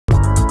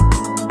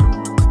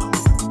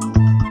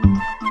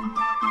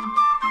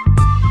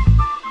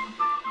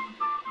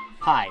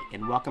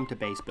and welcome to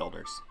Base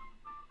Builders.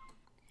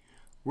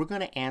 We're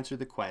going to answer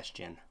the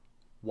question,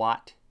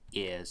 what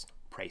is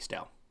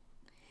Presto?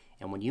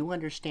 And when you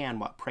understand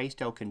what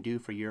Presto can do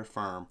for your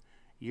firm,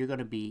 you're going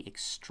to be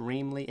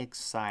extremely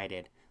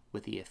excited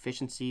with the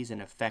efficiencies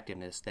and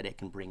effectiveness that it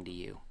can bring to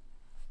you.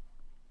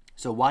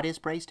 So what is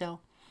Presto?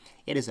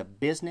 It is a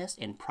business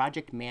and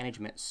project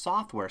management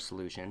software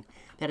solution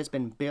that has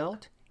been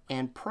built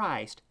and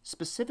priced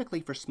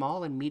specifically for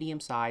small and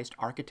medium-sized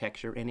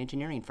architecture and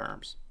engineering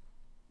firms.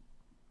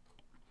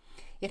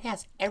 It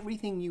has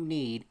everything you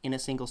need in a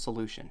single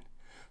solution.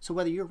 So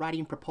whether you're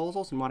writing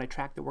proposals and want to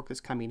track the work that's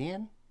coming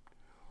in,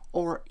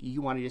 or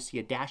you want to just see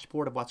a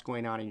dashboard of what's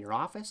going on in your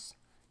office,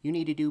 you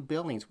need to do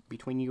billings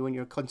between you and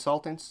your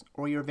consultants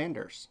or your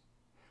vendors,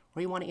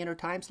 or you want to enter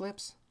time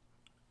slips,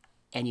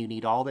 and you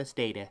need all this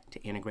data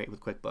to integrate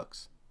with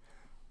QuickBooks.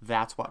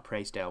 That's what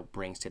Presto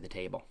brings to the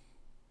table.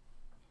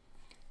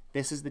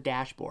 This is the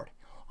dashboard.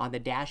 On the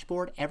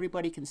dashboard,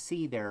 everybody can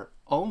see their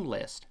own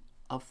list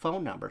of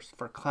phone numbers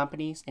for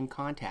companies and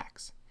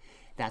contacts.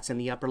 That's in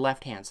the upper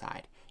left-hand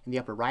side. In the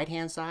upper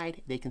right-hand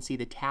side, they can see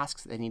the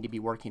tasks that they need to be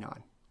working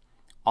on,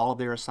 all of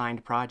their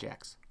assigned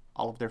projects,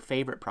 all of their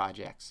favorite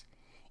projects,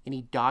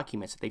 any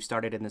documents that they've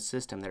started in the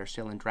system that are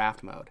still in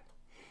draft mode.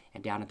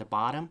 And down at the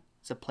bottom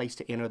is a place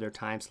to enter their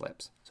time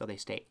slips, so they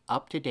stay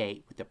up to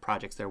date with the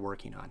projects they're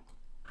working on.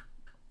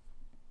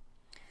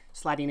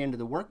 Sliding into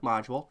the work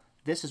module,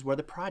 this is where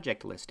the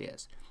project list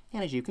is.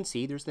 And as you can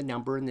see, there's the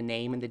number and the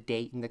name and the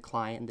date and the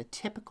client and the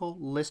typical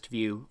list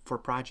view for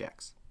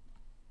projects.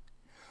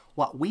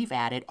 What we've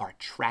added are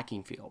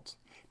tracking fields.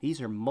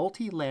 These are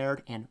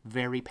multi-layered and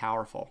very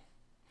powerful.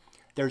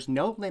 There's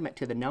no limit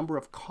to the number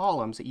of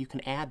columns that you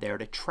can add there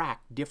to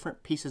track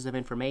different pieces of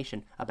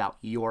information about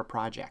your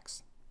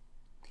projects.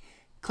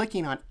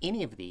 Clicking on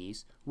any of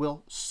these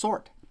will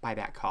sort by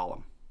that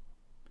column.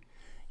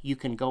 You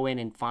can go in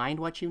and find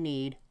what you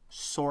need,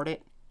 sort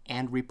it,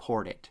 and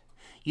report it.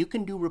 You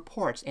can do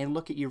reports and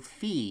look at your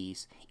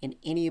fees in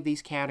any of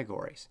these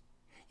categories.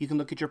 You can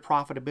look at your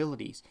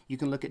profitabilities. You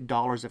can look at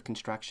dollars of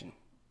construction.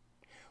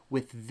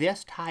 With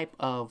this type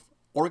of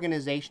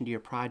organization to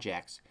your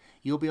projects,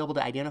 you'll be able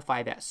to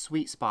identify that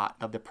sweet spot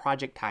of the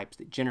project types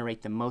that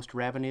generate the most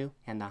revenue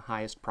and the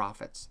highest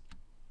profits.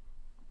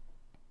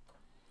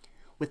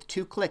 With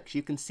 2 clicks,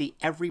 you can see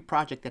every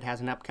project that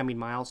has an upcoming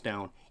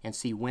milestone and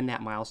see when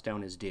that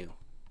milestone is due.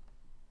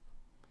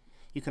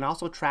 You can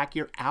also track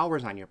your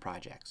hours on your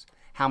projects.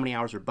 How many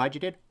hours are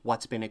budgeted,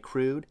 what's been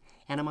accrued,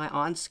 and am I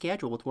on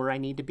schedule with where I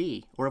need to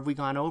be, or have we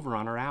gone over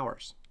on our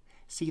hours?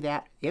 See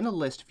that in a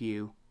list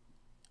view,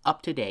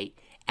 up to date,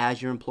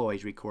 as your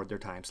employees record their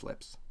time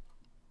slips.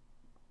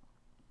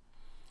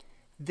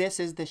 This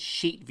is the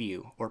sheet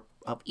view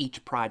of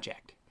each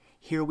project.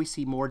 Here we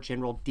see more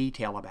general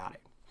detail about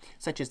it,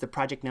 such as the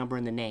project number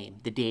and the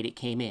name, the date it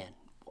came in.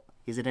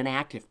 Is it an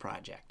active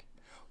project?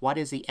 What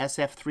is the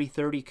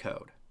SF330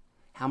 code?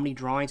 How many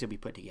drawings have we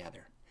put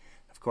together?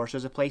 Of course,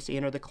 there's a place to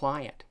enter the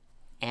client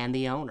and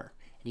the owner.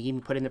 And you can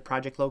even put in the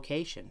project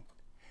location.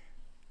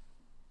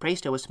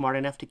 Presto is smart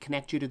enough to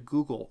connect you to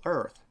Google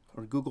Earth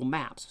or Google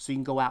Maps, so you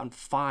can go out and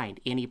find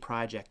any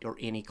project or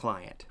any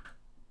client.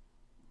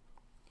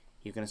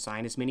 You can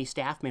assign as many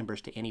staff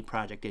members to any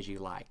project as you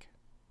like.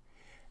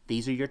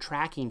 These are your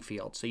tracking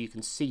fields, so you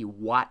can see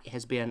what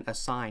has been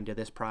assigned to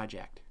this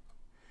project.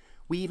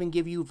 We even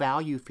give you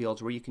value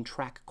fields where you can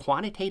track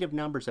quantitative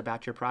numbers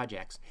about your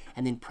projects,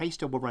 and then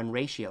Presto will run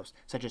ratios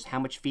such as how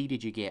much fee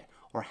did you get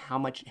or how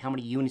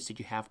many units did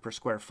you have per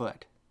square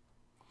foot.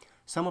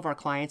 Some of our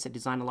clients that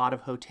design a lot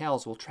of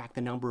hotels will track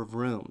the number of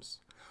rooms.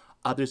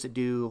 Others that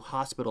do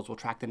hospitals will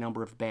track the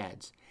number of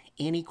beds.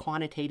 Any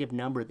quantitative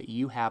number that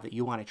you have that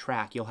you want to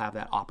track, you'll have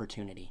that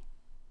opportunity.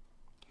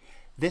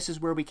 This is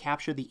where we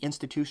capture the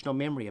institutional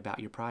memory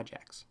about your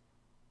projects.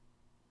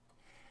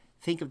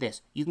 Think of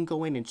this. You can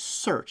go in and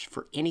search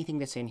for anything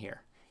that's in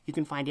here. You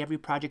can find every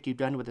project you've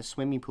done with a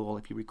swimming pool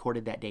if you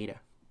recorded that data.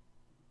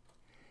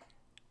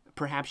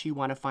 Perhaps you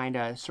want to find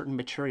a certain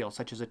material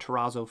such as a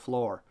terrazzo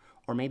floor,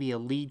 or maybe a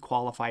LEED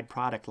qualified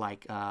product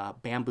like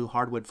bamboo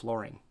hardwood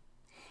flooring.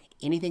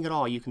 Anything at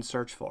all you can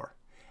search for.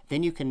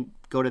 Then you can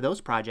go to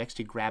those projects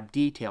to grab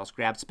details,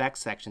 grab spec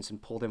sections,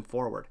 and pull them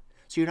forward,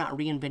 so you're not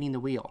reinventing the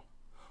wheel.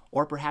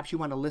 Or perhaps you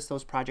want to list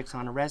those projects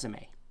on a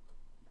resume.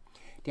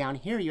 Down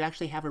here, you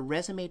actually have a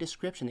resume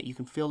description that you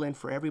can fill in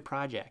for every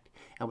project.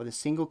 And with a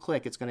single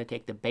click, it's going to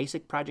take the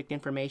basic project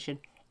information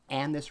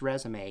and this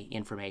resume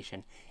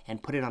information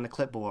and put it on the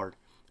clipboard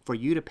for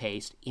you to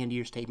paste into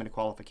your statement of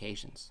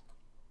qualifications.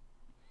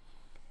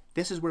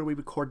 This is where we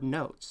record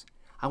notes.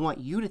 I want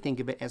you to think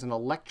of it as an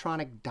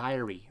electronic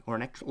diary or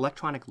an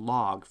electronic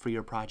log for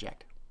your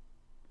project.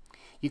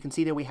 You can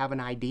see that we have an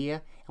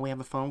idea and we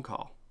have a phone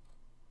call.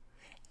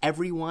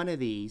 Every one of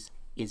these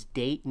is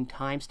date and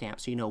timestamp,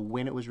 so you know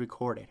when it was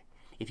recorded.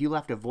 If you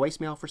left a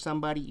voicemail for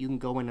somebody, you can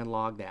go in and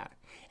log that.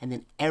 And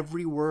then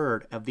every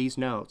word of these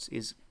notes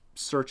is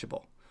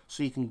searchable,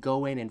 so you can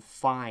go in and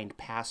find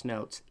past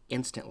notes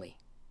instantly.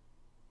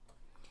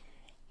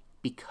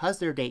 Because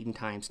they're date and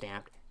time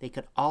stamped, they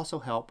could also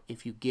help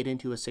if you get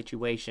into a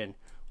situation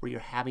where you're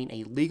having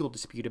a legal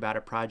dispute about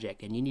a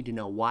project and you need to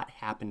know what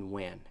happened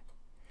when.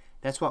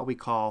 That's what we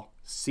call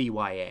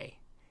CYA.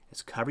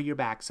 It's cover your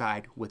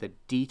backside with a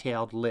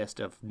detailed list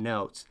of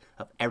notes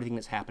of everything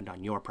that's happened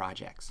on your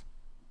projects.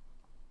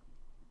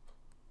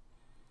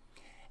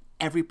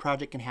 Every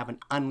project can have an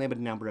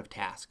unlimited number of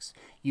tasks.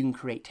 You can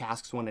create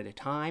tasks one at a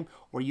time,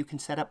 or you can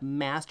set up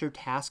master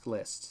task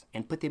lists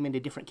and put them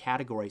into different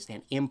categories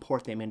and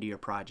import them into your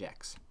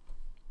projects.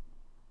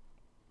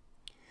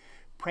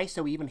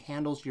 Presto even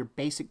handles your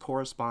basic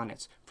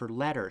correspondence for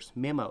letters,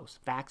 memos,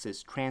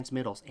 faxes,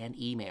 transmittals, and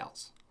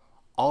emails.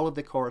 All of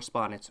the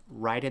correspondence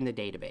right in the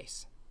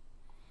database.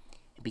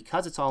 And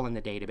because it's all in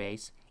the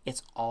database,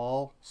 it's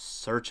all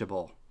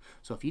searchable.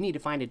 So if you need to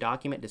find a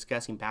document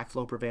discussing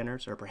backflow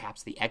preventers or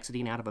perhaps the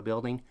exiting out of a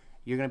building,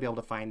 you're going to be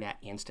able to find that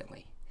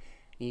instantly.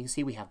 And you can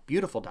see we have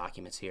beautiful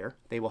documents here.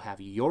 They will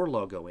have your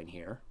logo in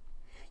here.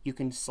 You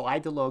can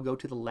slide the logo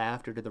to the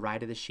left or to the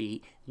right of the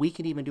sheet. We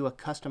can even do a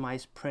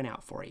customized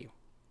printout for you.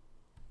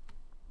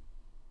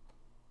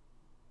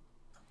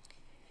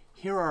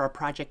 Here are our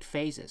project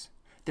phases.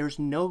 There's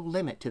no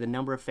limit to the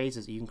number of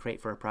phases that you can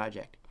create for a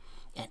project.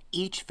 And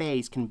each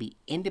phase can be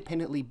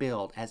independently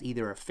billed as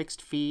either a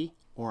fixed fee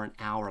or an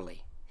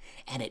hourly.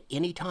 And at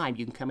any time,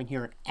 you can come in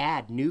here and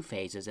add new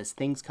phases as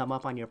things come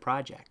up on your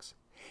projects.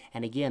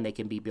 And again, they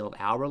can be billed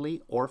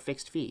hourly or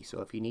fixed fee.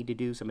 So if you need to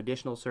do some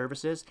additional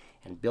services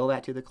and bill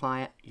that to the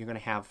client, you're going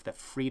to have the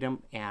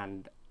freedom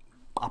and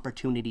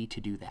opportunity to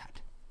do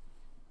that.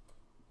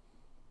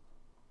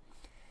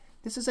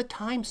 This is a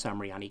time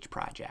summary on each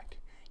project.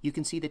 You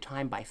can see the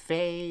time by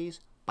phase,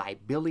 by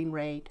billing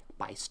rate,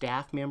 by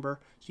staff member,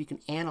 so you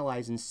can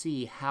analyze and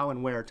see how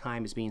and where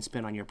time is being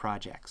spent on your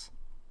projects.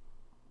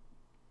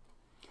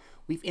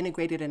 We've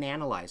integrated an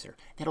analyzer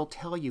that'll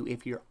tell you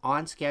if you're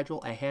on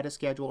schedule, ahead of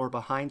schedule, or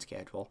behind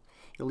schedule.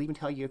 It'll even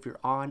tell you if you're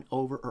on,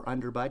 over, or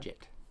under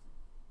budget.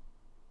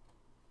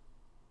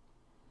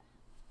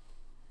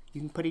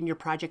 You can put in your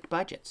project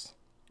budgets.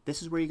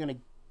 This is where you're going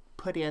to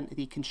put in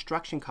the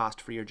construction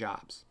cost for your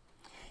jobs.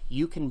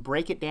 You can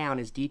break it down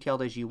as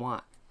detailed as you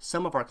want.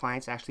 Some of our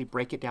clients actually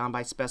break it down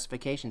by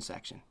specification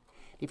section.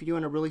 If you're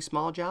doing a really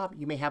small job,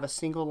 you may have a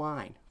single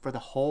line for the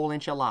whole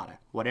enchilada,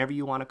 whatever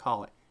you want to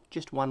call it,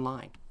 just one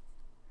line.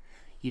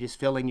 You just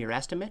fill in your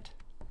estimate.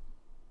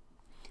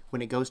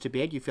 When it goes to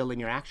bid, you fill in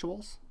your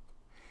actuals.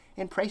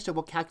 And Presto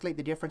will calculate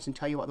the difference and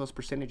tell you what those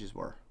percentages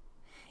were.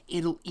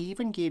 It'll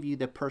even give you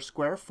the per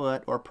square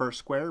foot or per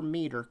square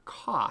meter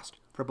cost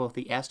for both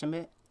the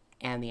estimate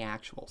and the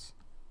actuals.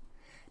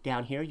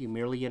 Down here, you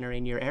merely enter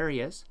in your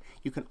areas.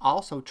 You can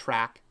also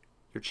track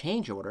your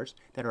change orders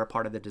that are a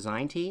part of the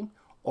design team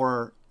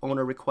or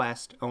owner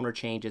request, owner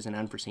changes, and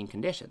unforeseen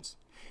conditions.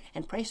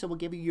 And Presto will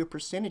give you your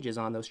percentages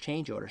on those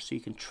change orders so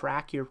you can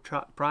track your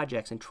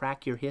projects and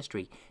track your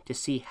history to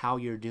see how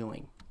you're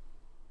doing.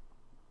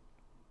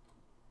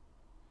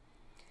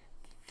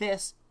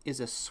 This is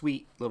a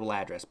sweet little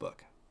address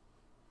book.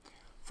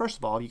 First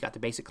of all, you got the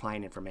basic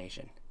client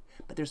information,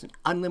 but there's an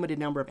unlimited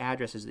number of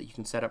addresses that you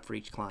can set up for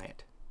each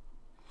client.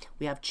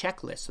 We have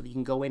checklists so that you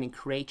can go in and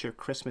create your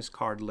Christmas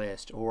card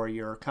list or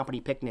your company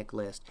picnic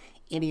list,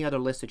 any other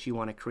list that you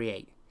want to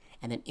create,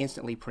 and then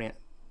instantly print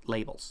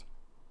labels.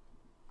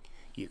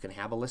 You can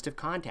have a list of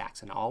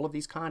contacts, and all of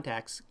these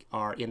contacts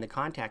are in the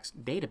contacts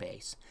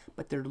database,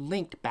 but they're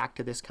linked back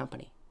to this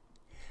company.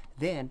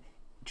 Then,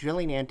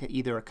 drilling into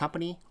either a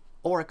company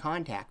or a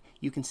contact,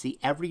 you can see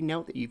every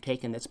note that you've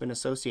taken that's been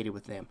associated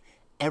with them,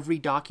 every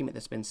document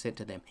that's been sent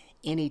to them,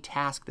 any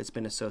task that's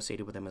been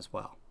associated with them as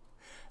well.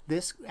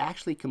 This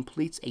actually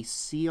completes a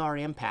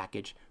CRM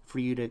package for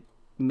you to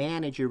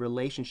manage your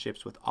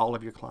relationships with all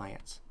of your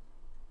clients.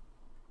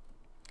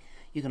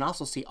 You can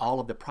also see all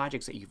of the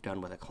projects that you've done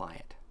with a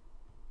client.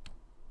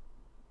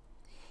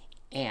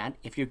 And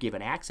if you're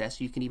given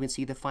access, you can even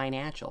see the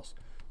financials.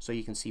 So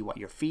you can see what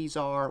your fees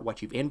are,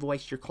 what you've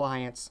invoiced your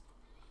clients,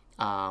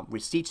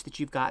 receipts that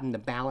you've gotten, the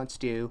balance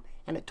due,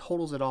 and it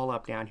totals it all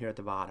up down here at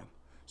the bottom.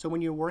 So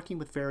when you're working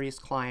with various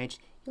clients,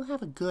 you'll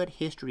have a good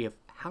history of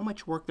how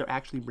much work they're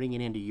actually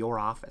bringing into your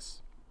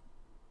office.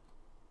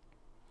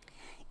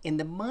 In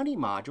the money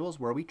module is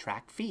where we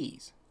track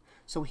fees.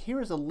 So here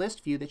is a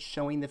list view that's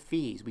showing the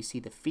fees. We see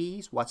the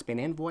fees, what's been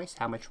invoiced,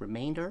 how much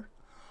remainder,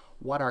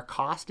 what our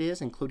cost is,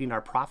 including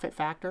our profit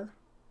factor,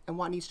 and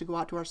what needs to go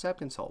out to our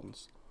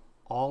subconsultants,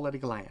 all at a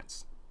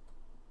glance.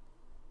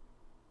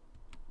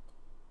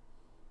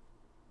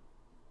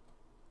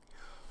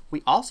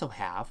 We also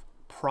have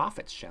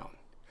profits shown.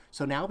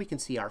 So now we can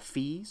see our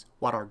fees,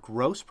 what our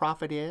gross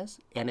profit is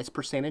and its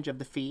percentage of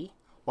the fee,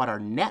 what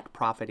our net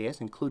profit is,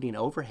 including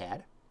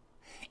overhead,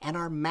 and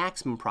our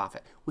maximum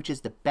profit, which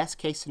is the best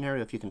case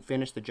scenario if you can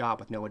finish the job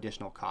with no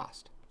additional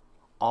cost.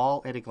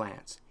 All at a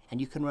glance. And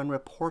you can run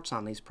reports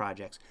on these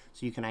projects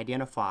so you can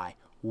identify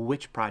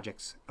which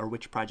projects or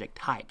which project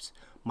types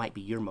might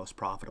be your most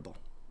profitable.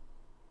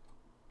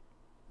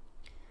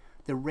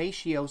 The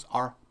ratios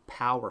are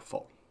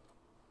powerful.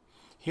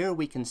 Here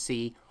we can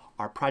see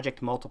our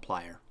project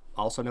multiplier,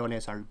 also known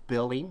as our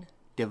billing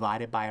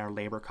divided by our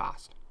labor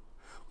cost.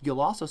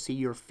 You'll also see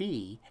your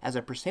fee as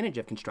a percentage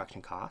of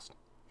construction cost,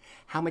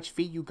 how much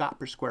fee you got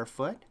per square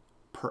foot,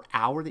 per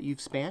hour that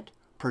you've spent,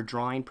 per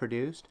drawing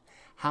produced,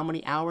 how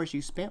many hours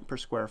you spent per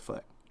square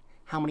foot,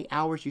 how many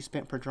hours you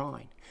spent per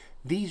drawing.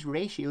 These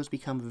ratios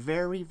become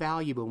very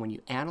valuable when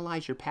you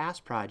analyze your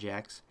past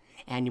projects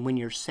and when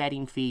you're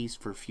setting fees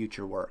for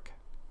future work.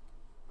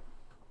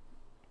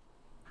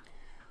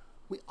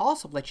 We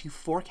also let you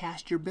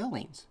forecast your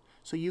billings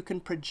so you can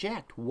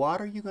project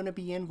what are you going to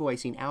be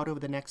invoicing out over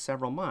the next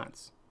several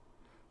months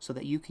so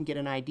that you can get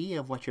an idea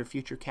of what your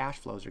future cash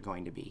flows are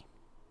going to be.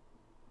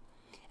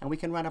 And we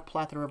can run a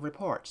plethora of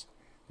reports.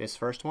 This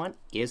first one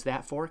is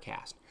that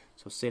forecast.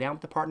 So sit down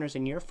with the partners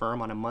in your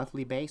firm on a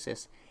monthly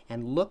basis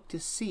and look to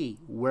see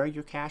where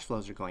your cash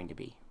flows are going to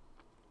be.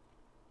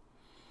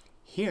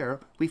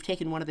 Here, we've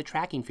taken one of the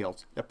tracking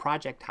fields, the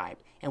project type,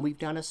 and we've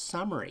done a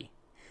summary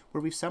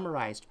where we've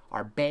summarized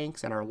our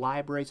banks and our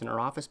libraries and our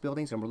office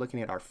buildings, and we're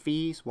looking at our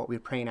fees, what we're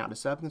paying out to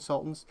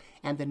subconsultants,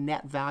 and the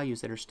net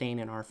values that are staying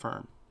in our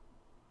firm.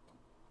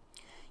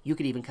 You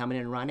could even come in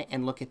and run it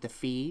and look at the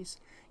fees,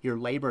 your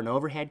labor and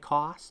overhead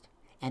cost,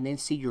 and then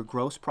see your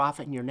gross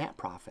profit and your net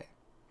profit.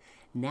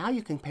 Now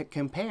you can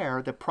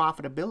compare the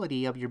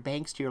profitability of your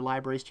banks to your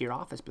libraries to your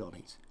office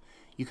buildings.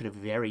 You could have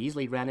very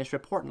easily ran this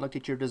report and looked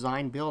at your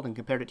design build and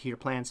compared it to your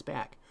plan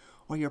spec,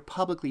 or your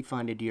publicly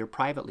funded to your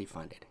privately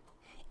funded.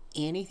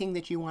 Anything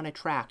that you want to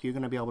track, you're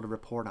going to be able to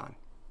report on.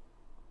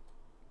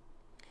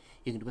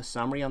 You can do a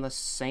summary on the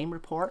same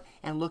report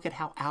and look at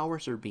how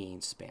hours are being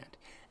spent.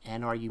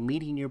 And are you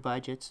meeting your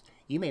budgets?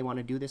 You may want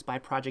to do this by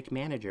project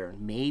manager.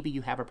 Maybe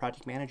you have a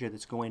project manager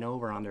that's going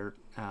over on their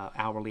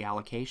hourly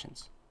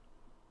allocations.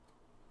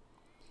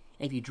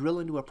 If you drill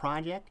into a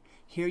project,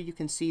 here you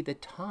can see the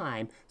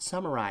time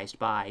summarized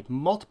by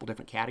multiple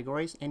different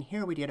categories, and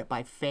here we did it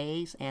by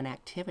phase and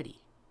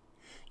activity.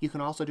 You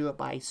can also do it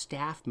by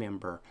staff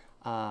member,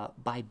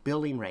 by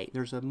billing rate.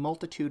 There's a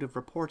multitude of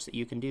reports that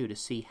you can do to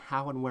see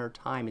how and where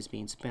time is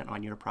being spent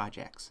on your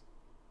projects.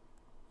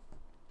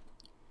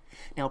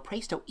 Now,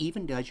 Presto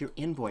even does your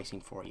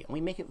invoicing for you, and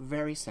we make it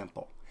very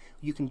simple.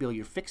 You can bill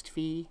your fixed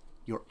fee,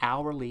 your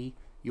hourly,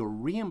 your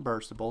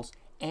reimbursables,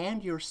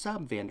 and your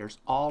sub-vendors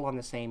all on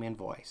the same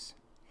invoice.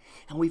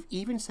 And we've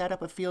even set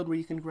up a field where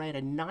you can write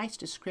a nice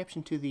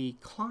description to the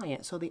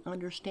client so they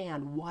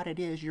understand what it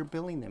is you're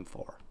billing them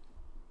for.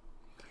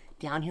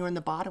 Down here in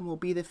the bottom will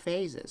be the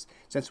phases.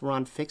 Since we're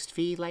on fixed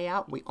fee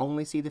layout, we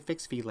only see the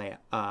fixed fee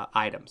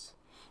items.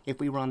 If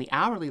we were on the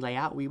hourly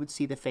layout, we would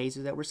see the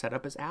phases that were set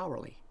up as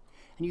hourly.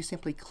 And you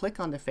simply click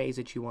on the phase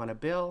that you want to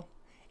bill,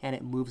 and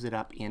it moves it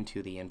up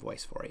into the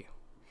invoice for you.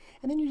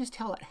 And then you just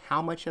tell it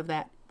how much of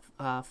that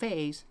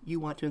phase you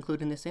want to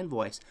include in this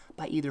invoice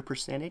by either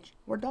percentage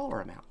or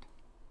dollar amount.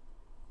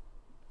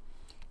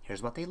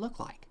 Here's what they look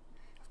like.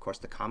 Of course,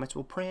 the comments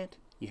will print.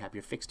 You have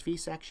your fixed fee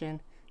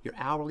section, your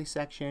hourly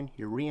section,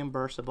 your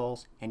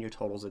reimbursables, and your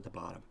totals at the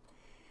bottom.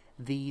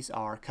 These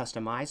are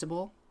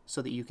customizable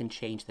so that you can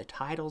change the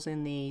titles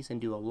in these and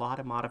do a lot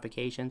of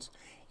modifications.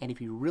 And if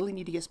you really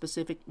need to get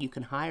specific, you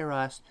can hire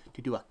us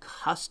to do a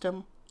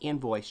custom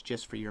invoice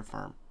just for your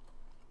firm.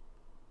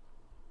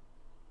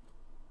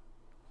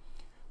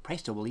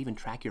 Presto will even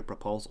track your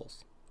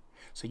proposals.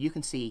 So you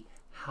can see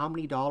how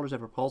many dollars of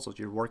proposals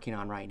you're working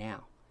on right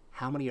now.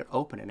 How many are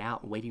open and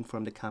out and waiting for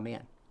them to come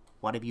in.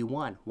 What have you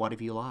won? What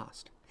have you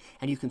lost?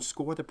 And you can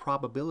score the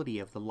probability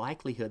of the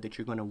likelihood that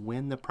you're going to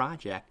win the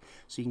project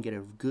so you can get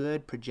a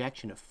good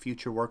projection of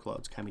future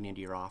workloads coming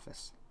into your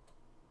office.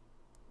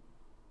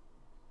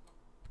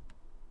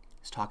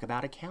 Let's talk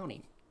about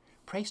accounting.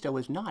 Presto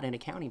is not an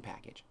accounting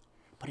package,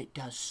 but it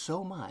does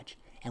so much,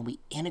 and we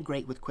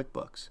integrate with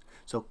QuickBooks.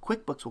 So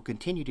QuickBooks will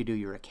continue to do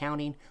your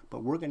accounting,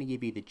 but we're going to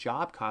give you the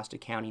job cost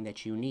accounting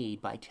that you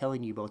need by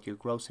telling you both your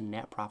gross and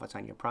net profits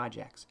on your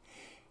projects.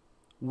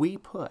 We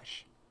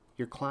push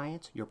your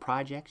clients, your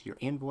projects, your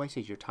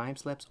invoices, your time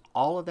slips,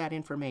 all of that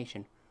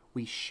information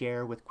we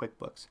share with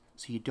QuickBooks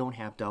so you don't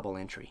have double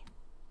entry.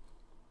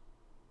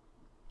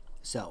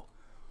 So,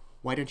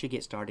 why don't you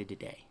get started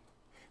today?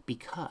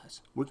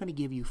 Because we're going to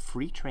give you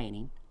free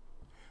training,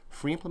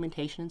 free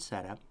implementation and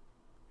setup.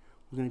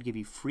 We're going to give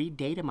you free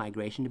data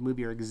migration to move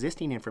your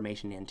existing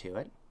information into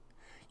it.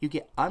 You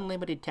get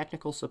unlimited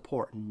technical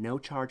support, no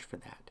charge for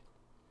that.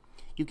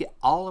 You get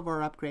all of our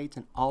upgrades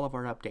and all of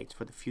our updates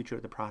for the future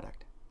of the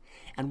product.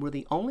 And we're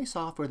the only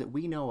software that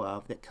we know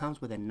of that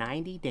comes with a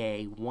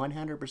 90-day,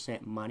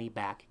 100%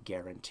 money-back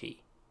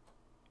guarantee.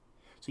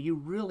 So you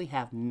really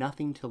have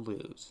nothing to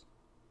lose.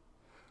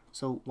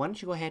 So why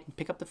don't you go ahead and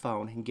pick up the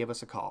phone and give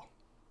us a call.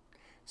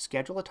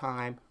 Schedule a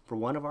time for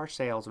one of our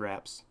sales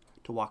reps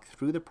to walk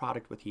through the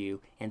product with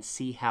you and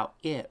see how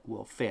it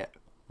will fit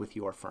with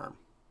your firm.